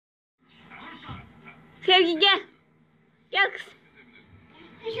Sevgi gel. Gel kız.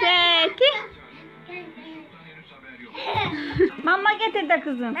 Sevgi. Mama getir de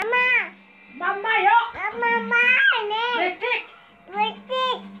kızım. Mama. Mama yok. Mama ne? Bektik.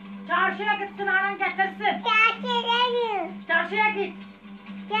 Bektik. Çarşıya gitsin anan getirsin. Çarşıya. Çarşıya git.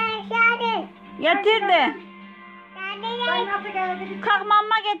 Çarşıya. Getirdi. Ben nasıl geldim? Kalk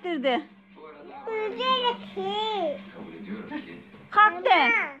mama getirdi. Güzel ki. Kalk de.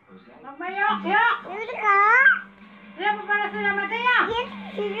 Mama yok. Ne bu bana söylemedin ya?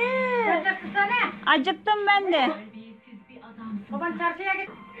 Getirsin seni. Acıktım ben de. Baban çarşıya git.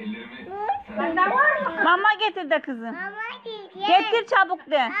 Benden var mı? Mama getir de kızım. Mama Getir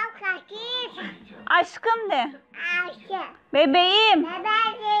çabuk de. Aşkım de. Bebeğim.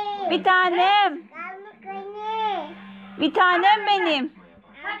 Bir tanem. Bir tanem benim.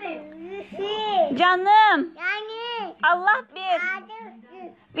 Hadi. Canım. Allah bir.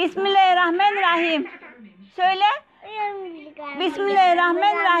 Bismillahirrahmanirrahim. Söyle.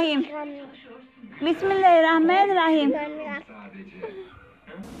 Bismillahirrahmanirrahim. Bismillahirrahmanirrahim.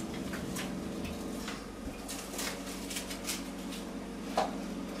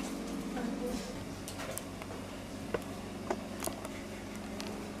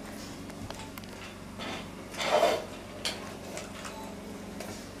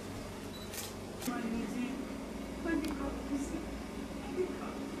 Hadi kalk kızım. Hadi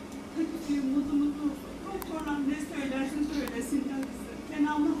kalk. Hadi suyun muzumuz olsun. Doktorlar ne söylerse söylesinler kızım. Ben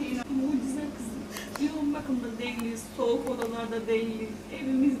Allah'a inanıyorum. Mucize kızım. Yoğun bakımda değiliz. Soğuk odalarda değiliz.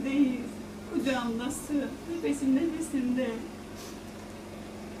 Evimizdeyiz. Kucağımdasın. Nefesinde.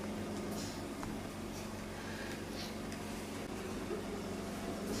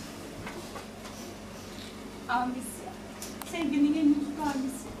 Abisi. Sevginin elini tut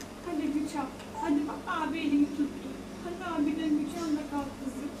abisi. Hadi güç al. Hadi bak abi elini tuttu. Hadi abiden güç al da kalk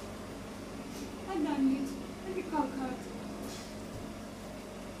kızım. Hadi anneciğim. Hadi kalk artık.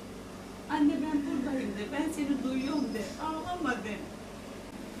 Anne ben buradayım de. Ben seni duyuyorum de. Ağlama de.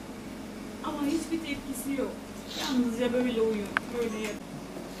 Ama hiçbir tepkisi yok. Yalnızca böyle uyuyor. Böyle yap.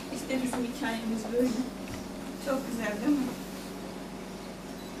 İşte bizim hikayemiz böyle. Çok güzel değil mi?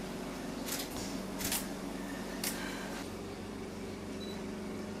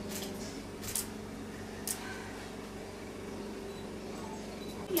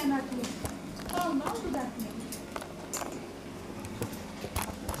 Yanaklı. Bal dudaklı.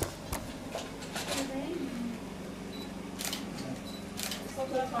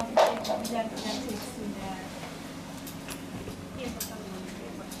 Fotoğraf aldık. Güzel çeksinler. Gel bakalım.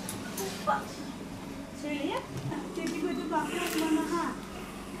 Bak. Şöyle yap. Çocuk ödü bakıyor bana ha.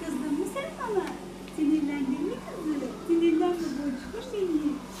 Kızdın mı sen bana? Sinirlendin mi kızım? Sinirlenme boçkur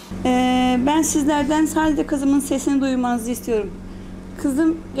seni. Ben sizlerden sadece kızımın sesini duymanızı istiyorum.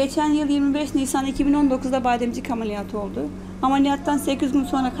 Kızım geçen yıl 25 Nisan 2019'da bademcik ameliyatı oldu. Ameliyattan 8 gün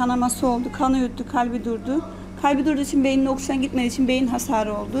sonra kanaması oldu. Kanı yuttu, kalbi durdu. Kalbi durduğu için beynine oksijen gitmediği için beyin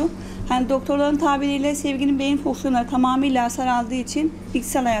hasarı oldu. Hani doktorların tabiriyle Sevgi'nin beyin fonksiyonları tamamıyla hasar aldığı için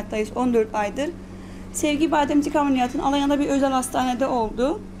bitkisel hayattayız 14 aydır. Sevgi bademcik ameliyatının Alanya'da bir özel hastanede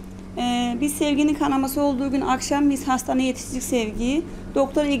oldu. Biz Sevgi'nin kanaması olduğu gün akşam biz hastaneye yetiştik Sevgi'yi.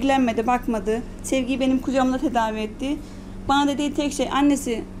 Doktor ilgilenmedi, bakmadı. Sevgi'yi benim kucağımda tedavi etti. Bana dediği tek şey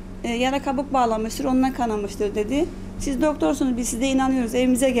annesi yara kabuk bağlamıştır, ondan kanamıştır dedi. Siz doktorsunuz, biz size inanıyoruz.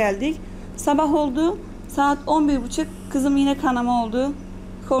 Evimize geldik. Sabah oldu. Saat 11.30 kızım yine kanama oldu.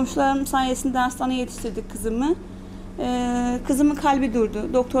 Komşularım sayesinde hastaneye yetiştirdik kızımı. Kızımın kalbi durdu.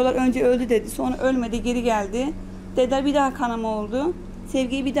 Doktorlar önce öldü dedi. Sonra ölmedi, geri geldi. Dediler bir daha kanama oldu.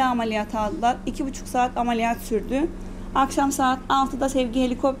 Sevgi'yi bir daha ameliyat aldılar. 2,5 saat ameliyat sürdü. Akşam saat 6'da Sevgi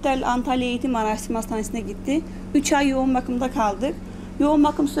helikopterle Antalya Eğitim Araştırma Hastanesi'ne gitti. 3 ay yoğun bakımda kaldık. Yoğun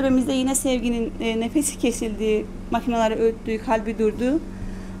bakım süremizde yine Sevgi'nin nefesi kesildi, makineleri öttü, kalbi durdu.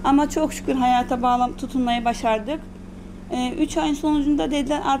 Ama çok şükür hayata tutunmayı başardık. 3 ayın sonucunda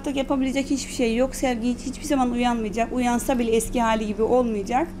dediler artık yapabilecek hiçbir şey yok. Sevgi hiçbir zaman uyanmayacak. Uyansa bile eski hali gibi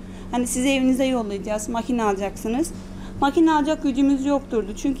olmayacak. Hani sizi evinize yollayacağız, makine alacaksınız. Makine alacak gücümüz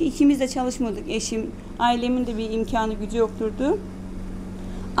yokturdu. Çünkü ikimiz de çalışmadık. Eşim, ailemin de bir imkanı gücü yokturdu.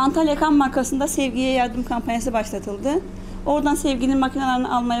 Antalya Kan Bankası'nda Sevgi'ye yardım kampanyası başlatıldı. Oradan Sevgi'nin makinelerini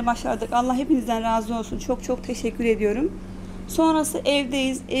almaya başladık. Allah hepinizden razı olsun. Çok çok teşekkür ediyorum. Sonrası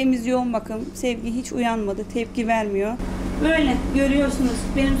evdeyiz. Evimiz yoğun bakım. Sevgi hiç uyanmadı. Tepki vermiyor. Böyle görüyorsunuz.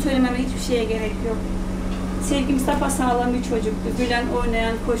 Benim söylememe hiçbir şeye gerek yok. Sevgim sapasağlam bir çocuktu. Gülen,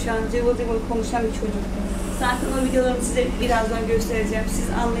 oynayan, koşan, cıvıl cıvıl konuşan bir çocuktu. Zaten o videolarımı size birazdan göstereceğim. Siz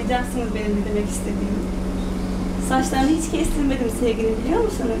anlayacaksınız benim ne demek istediğimi. Saçlarını hiç kestirmedim Sevgi'nin, biliyor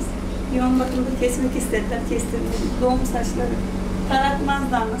musunuz? Yoğun bakımda kesmek istediler, kestirmedim. Doğum saçları.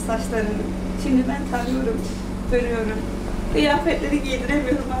 Taratmazdı ama saçlarını. Şimdi ben tarıyorum, örüyorum. Kıyafetleri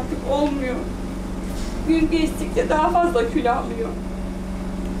giydiremiyorum artık, olmuyor. Gün geçtikçe daha fazla kilo alıyor.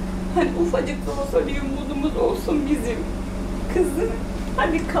 Hani ufacık da olsa bir umudumuz olsun bizim. Kızım,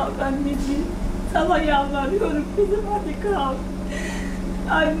 hadi kalk anneciğim. Sana yalvarıyorum kızım, hadi kalk.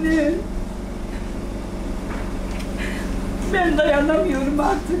 Anne. Ben dayanamıyorum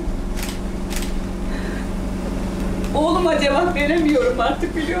artık. Oğluma cevap veremiyorum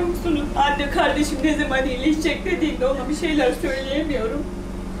artık, biliyor musunuz? Anne kardeşim ne zaman iyileşecek dediğinde ona bir şeyler söyleyemiyorum.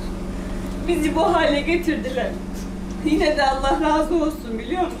 Bizi bu hale getirdiler. Yine de Allah razı olsun,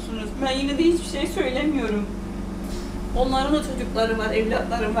 biliyor musunuz? Ben yine de hiçbir şey söylemiyorum. Onların da çocukları var,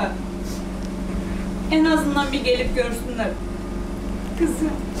 evlatları var. En azından bir gelip görsünler.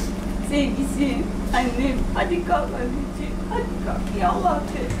 Kızım, sevgisi, annem, hadi kalk anneciğim, hadi kalk. Ya Allah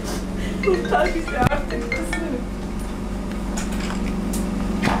te, kurtar bizi artık kızım.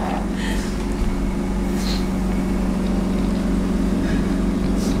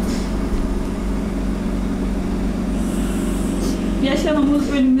 Yaşamımız,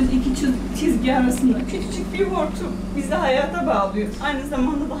 ölümümüz iki çizgi arasında. Küçücük bir hortum bizi hayata bağlıyor. Aynı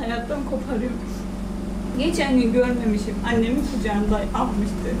zamanda da hayattan koparıyor. Geçen gün görmemişim. Annemin kucağında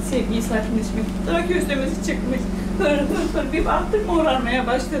almıştı. Sevgiyi saçmışmış. Trakeostomisi çıkmış. Hır bir baktım morarmaya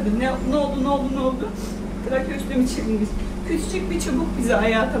başladı. Ne oldu? Trakeostomi çıkmış. Küçücük bir çubuk bizi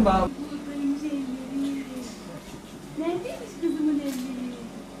hayata bağlıyor. Buradaymış elleri. Neredeymiş kızımın elleri?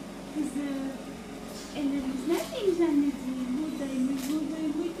 Kızım. Ellerimiz neredeymiş anneciğim? Buradaymış.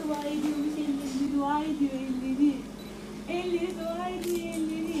 Dua ediyormuş elleri. Dua ediyor elleri. Elleri dua ediyor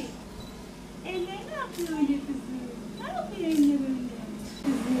elleri. Eller ne yapıyor öyle kızım? Ne yapıyor eller öyle?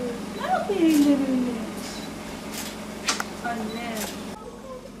 Kızım. Ne yapıyor eller öyle? Anne.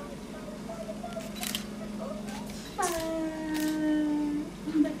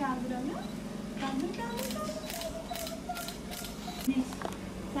 Bunu da kaldıralım. Kaldır.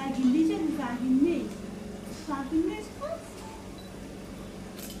 Sakinleş hadi sakinleş. Sakinleş kız.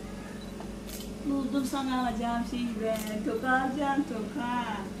 Buldum sana alacağım şeyi ben. Toka alacağım, toka.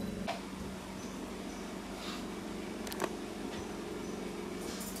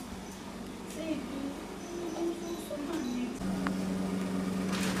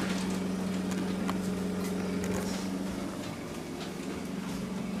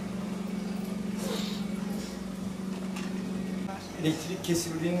 Elektrik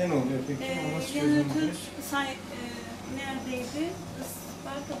kesildiğinde ne oluyor peki? O nasıl Jeneratör çözümlüyor? neredeydi?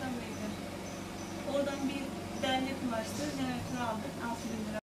 Isparta'da mıydı? Oradan bir dernek ulaştı. Jeneratör aldık. 6.000 lira.